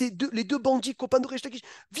ont dit, les deux bandits, copains de Resh Lakish,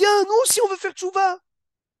 viens, nous aussi, on veut faire tchouva.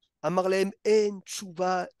 Amarleim, en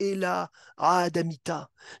tchouva, ela, adamita.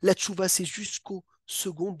 La tchouva, c'est jusqu'au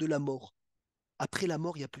second de la mort. Après la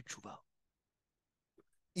mort, il n'y a plus de tchouva.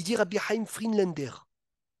 Il dit Rabbi Chaim Friedlander,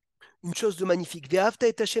 une chose de magnifique. Ve'avta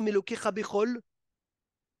et Hashem elokecha bechol,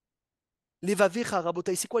 levavecha,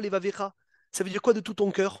 rabotai. C'est quoi levavecha? Ça veut dire quoi de tout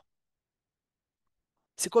ton cœur?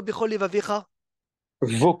 C'est quoi bechol levavecha?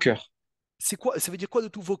 Vos cœurs. C'est quoi? Ça veut dire quoi de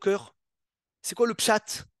tous vos cœurs? C'est quoi le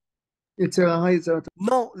pshat? Yetzirah.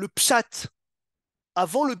 Non, le pshat,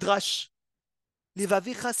 avant le drash.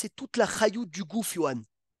 Levavecha, c'est toute la chayout du gouf, Yohan.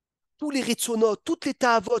 Tous les retsonot, toutes les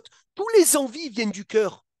ta'avot, tous les envies viennent du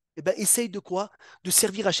cœur. Eh bien, essaye de quoi? De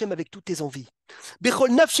servir Hachem avec toutes tes envies.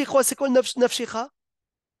 Bechol nafshecha, c'est quoi le nafshecha?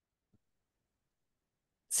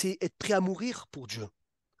 C'est être prêt à mourir pour Dieu.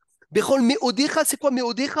 Bechol meodecha, c'est quoi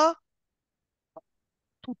meodecha?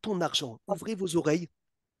 Tout ton argent. Ouvrez vos oreilles.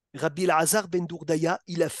 Rabbi Elazar ben Dourdaya,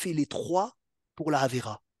 il a fait les trois pour la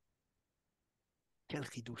Havera. Quel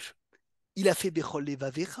ridouche. Il a fait Bechol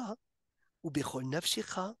levavecha, ou Bechol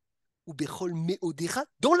nafshecha, ou Bechol meodecha,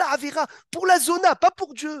 dans la Havera, pour la zona, pas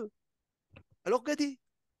pour Dieu. Alors regardez,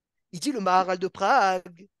 il dit le Maharal de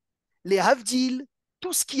Prague, les Havdil,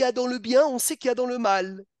 tout ce qu'il y a dans le bien, on sait qu'il y a dans le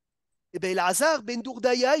mal. Eh bien, Elazar ben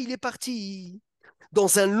Dourdaya, il est parti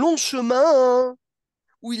dans un long chemin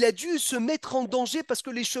où il a dû se mettre en danger parce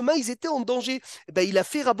que les chemins, ils étaient en danger. Eh ben, il a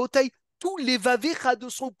fait rabotaille tous les vavecha de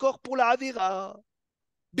son corps pour la Havera.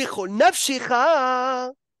 Bechol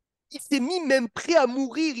nafshecha. Il s'est mis même prêt à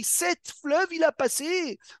mourir. 7 fleuves, il a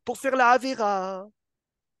passé pour faire la Havera.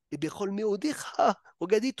 Et Bechol meodecha.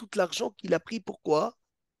 Regardez tout l'argent qu'il a pris. Pourquoi?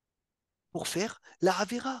 Pour faire la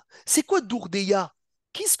Havera. C'est quoi Dourdeya?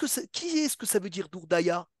 Qui est-ce que ça veut dire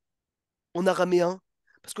Dourdaya en araméen?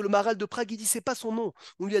 Parce que le Maharal de Prague, il dit c'est pas son nom.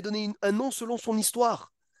 On lui a donné un nom selon son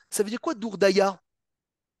histoire. Ça veut dire quoi Dourdaya?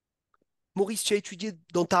 Maurice, tu as étudié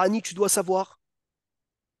dans Tahani, tu dois savoir.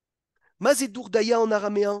 Mazé Dourdaya en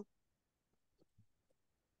araméen?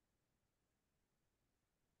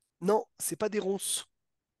 Non, c'est pas des ronces.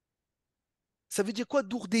 Ça veut dire quoi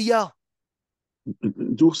Dourdeya?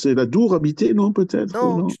 Dour, c'est la Dour habitée, non, peut-être, ou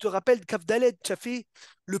Non, non? tu te rappelles Kafdalet, tu as fait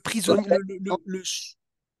le Ouais, prisonnier,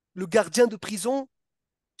 le gardien de prison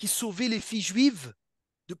qui sauvait les filles juives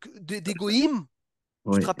des goïms.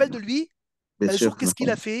 Tu te ouais, rappelles de lui? bien Un sûr. jour, qu'est-ce qu'il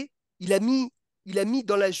a fait? Il a mis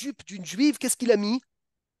dans la jupe d'une juive, qu'est-ce qu'il a mis?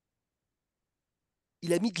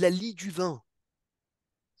 Il a mis de la lie du vin.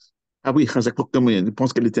 Ah oui, Chazak je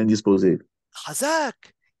pense qu'elle était indisposée.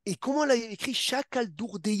 Razak! Et comment l'a écrit Shakal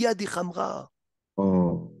Dourdeya de Khamra?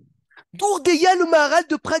 Oh, Dourdeya, le Maharal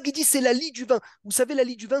de Prague, il dit c'est la lie du vin. Vous savez, la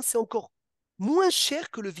lie du vin, c'est encore moins cher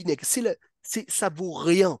que le vinaigre. Ça vaut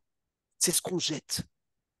rien. C'est ce qu'on jette.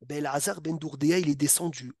 Ben, Hazar ben Dourdeya, il est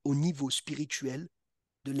descendu au niveau spirituel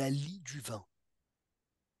de la lie du vin.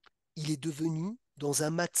 Il est devenu dans un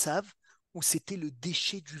matzav où c'était le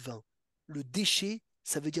déchet du vin. Le déchet,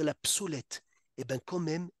 ça veut dire la psolette. Et bien quand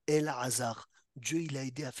même, El Hazar, Dieu il a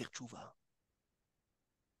aidé à faire tchouva.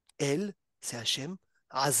 El, c'est Hachem,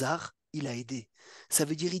 Hazar, il a aidé. Ça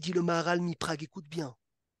veut dire, il dit le Maharal Miprag, écoute bien,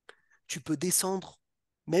 tu peux descendre,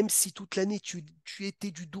 même si toute l'année tu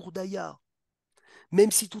étais du Dourdaya,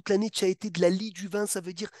 même si toute l'année tu as été de la lie du vin, ça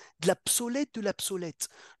veut dire de la psolette de la psolette,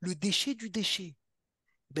 le déchet du déchet.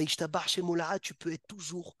 Ben, tu peux être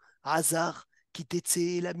toujours hasard, qui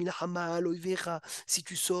t'etse, la milhama, l'oivera, si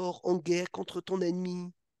tu sors en guerre contre ton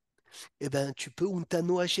ennemi. Eh ben, tu peux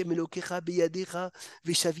untano Hashem elokecha beyadera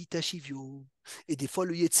veshavita shivyo. Et des fois,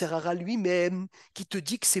 le Yetzerara lui-même, qui te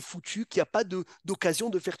dit que c'est foutu, qu'il n'y a pas d'occasion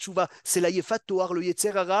de faire tchouva. C'est la Yefat Toar, le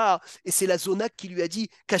Yetzerara, et c'est la Zonak qui lui a dit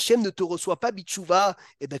qu'Hachem ne te reçoit pas bitchouva.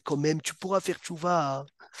 Eh ben, quand même, tu pourras faire tchouva.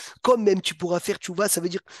 Quand même, tu pourras faire tchouva, ça veut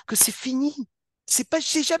dire que c'est fini.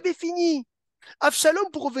 C'est jamais fini. Avshalom,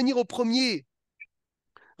 pour revenir au premier,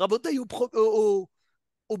 Rabotai au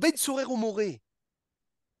Ben Sorer au Moré.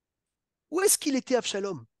 Où est-ce qu'il était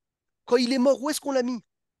Avshalom? Quand il est mort, où est-ce qu'on l'a mis?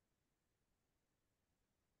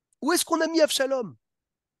 Où est-ce qu'on a mis Avshalom?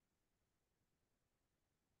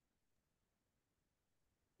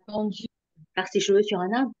 Pendu par ses cheveux sur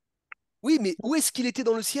un arbre. Oui, mais où est-ce qu'il était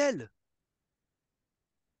dans le ciel?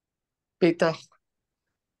 Pétard.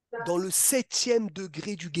 Dans le 7e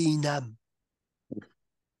degré du Gehinam.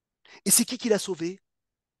 Et c'est qui l'a sauvé?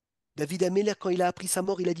 David Améler, quand il a appris sa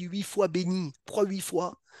mort, il a dit 8 fois béni. Pourquoi 8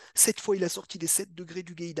 fois? 7 fois, il a sorti des 7 degrés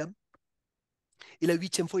du Gehinam. Et la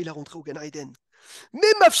 8e fois, il a rentré au Gan Eden.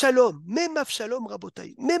 Même Avshalom,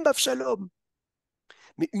 Rabotai, même Avshalom.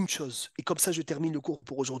 Mais une chose, et comme ça je termine le cours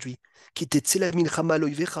pour aujourd'hui, qui était Tsela Milchama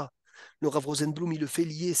Loivecha. Le Rav Rosenblum, il le fait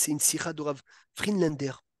lier, c'est une sira de Rav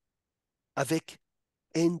Friedlander avec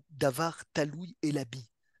En Davar Taloui et l'habit.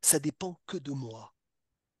 Ça dépend que de moi.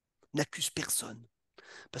 N'accuse personne.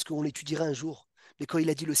 Parce qu'on l'étudiera un jour. Mais quand il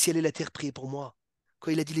a dit le ciel et la terre, priez pour moi.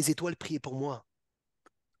 Quand il a dit les étoiles, priez pour moi.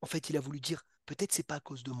 En fait, il a voulu dire, peut-être c'est pas à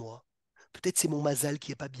cause de moi. Peut-être c'est mon mazal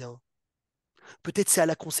qui est pas bien. Peut-être c'est à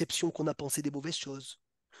la conception qu'on a pensé des mauvaises choses.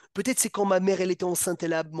 Peut-être c'est quand ma mère, elle était enceinte,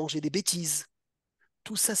 elle a mangé des bêtises.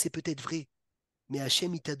 Tout ça, c'est peut-être vrai. Mais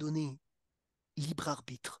Hachem, il t'a donné libre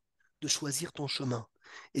arbitre de choisir ton chemin.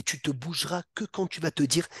 Et tu te bougeras que quand tu vas te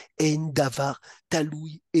dire En davar,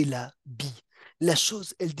 taloui et la bi. La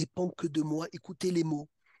chose, elle dépend que de moi. Écoutez les mots.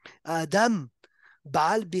 À Adam,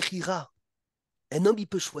 Baal Bechira. Un homme, il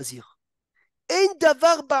peut choisir. En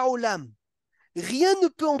davar baolam. Rien ne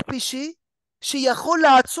peut empêcher chez Yachol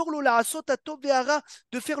Ha'atzor Lo La'asot Hatov Ve'hara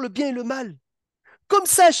de faire le bien et le mal. Comme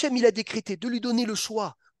ça, Hachem, il a décrété de lui donner le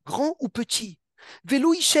choix, grand ou petit.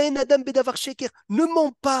 Velo Ishaen Adam Bedavar Sheker, ne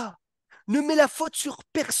mens pas, ne mets la faute sur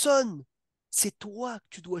personne. C'est toi que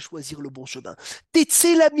tu dois choisir le bon chemin. Tetse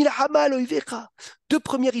la milhama loivecha. Deux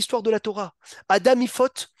premières histoires de la Torah. Adam, il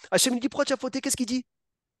faute. Hachem, il dit, pourquoi tu as fauté? Qu'est-ce qu'il dit?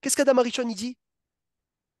 Qu'est-ce qu'Adam Arishon, il dit?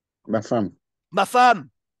 Ma femme. Ma femme.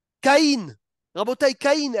 Caïn. Rabotai,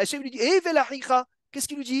 Caïn. Hachem lui dit, eh, velachicha. Qu'est-ce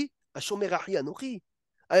qu'il lui dit? Hashomer achi anochi.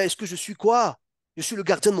 Est-ce que je suis quoi? Je suis le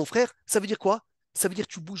gardien de mon frère. Ça veut dire quoi? Ça veut dire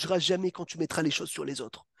que tu bougeras jamais quand tu mettras les choses sur les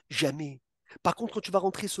autres. Jamais. Par contre, quand tu vas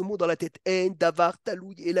rentrer ce mot dans la tête, En, Davar,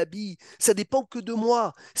 Taloui et l'habit, ça dépend que de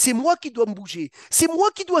moi. C'est moi qui dois me bouger. C'est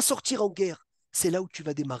moi qui dois sortir en guerre. C'est là où tu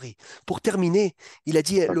vas démarrer. Pour terminer, il a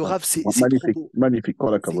dit, le Rav, c'est trop Magnifique, beau. magnifique.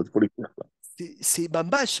 Oh, la C'est cavote, faut l'écrire, ça. c'est ma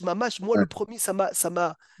mâche. Moi, Ouais. le premier, ça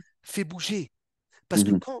m'a fait bouger. Parce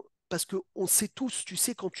que Mhm, parce que on sait tous, tu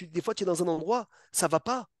sais, des fois, tu es dans un endroit, ça va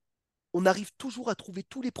pas. On arrive toujours à trouver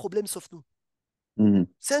tous les problèmes sauf nous. mhm,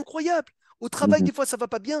 C'est incroyable. Au travail, mhm, des fois, ça va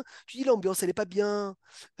pas bien. Tu dis l'ambiance, elle est pas bien.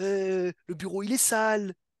 Le bureau, il est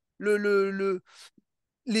sale.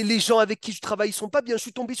 Les gens avec qui je travaille, ils sont pas bien. Je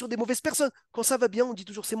suis tombé sur des mauvaises personnes. Quand ça va bien, on dit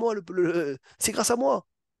toujours c'est moi, c'est grâce à moi.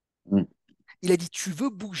 mhm, Il a dit tu veux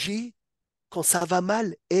bouger quand ça va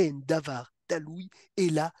mal, En, Davar, Taloui, et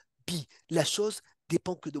la Bi. La chose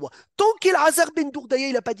dépend que de moi. Tant qu'il Hazar Ben Dourdaya,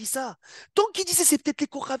 il n'a pas dit ça. Tant qu'il disait c'est peut-être les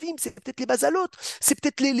Koravim, c'est peut-être les Bazalot, c'est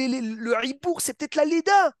peut-être le Hibour, c'est peut-être la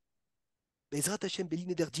Leda. Bezrat Hashem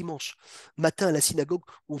Belineder dimanche matin à la synagogue,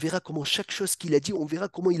 on verra comment chaque chose qu'il a dit, on verra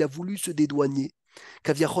comment il a voulu se dédouaner.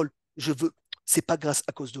 Kaviarol, je veux, c'est pas grâce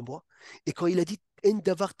à cause de moi. Et quand il a dit En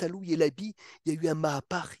davar talou yelabi, il y a eu un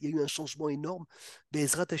mahapar, il y a eu un changement énorme.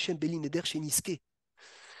 Bezrat Hashem Belineder chez Niske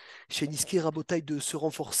Rabotai de se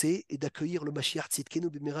renforcer et d'accueillir le Mashiach Tzidkenu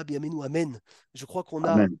B'mera B'yameinu Amen. Je crois qu'on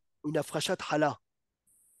a Amen. une afrachat hala.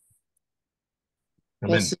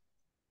 Amen. Merci.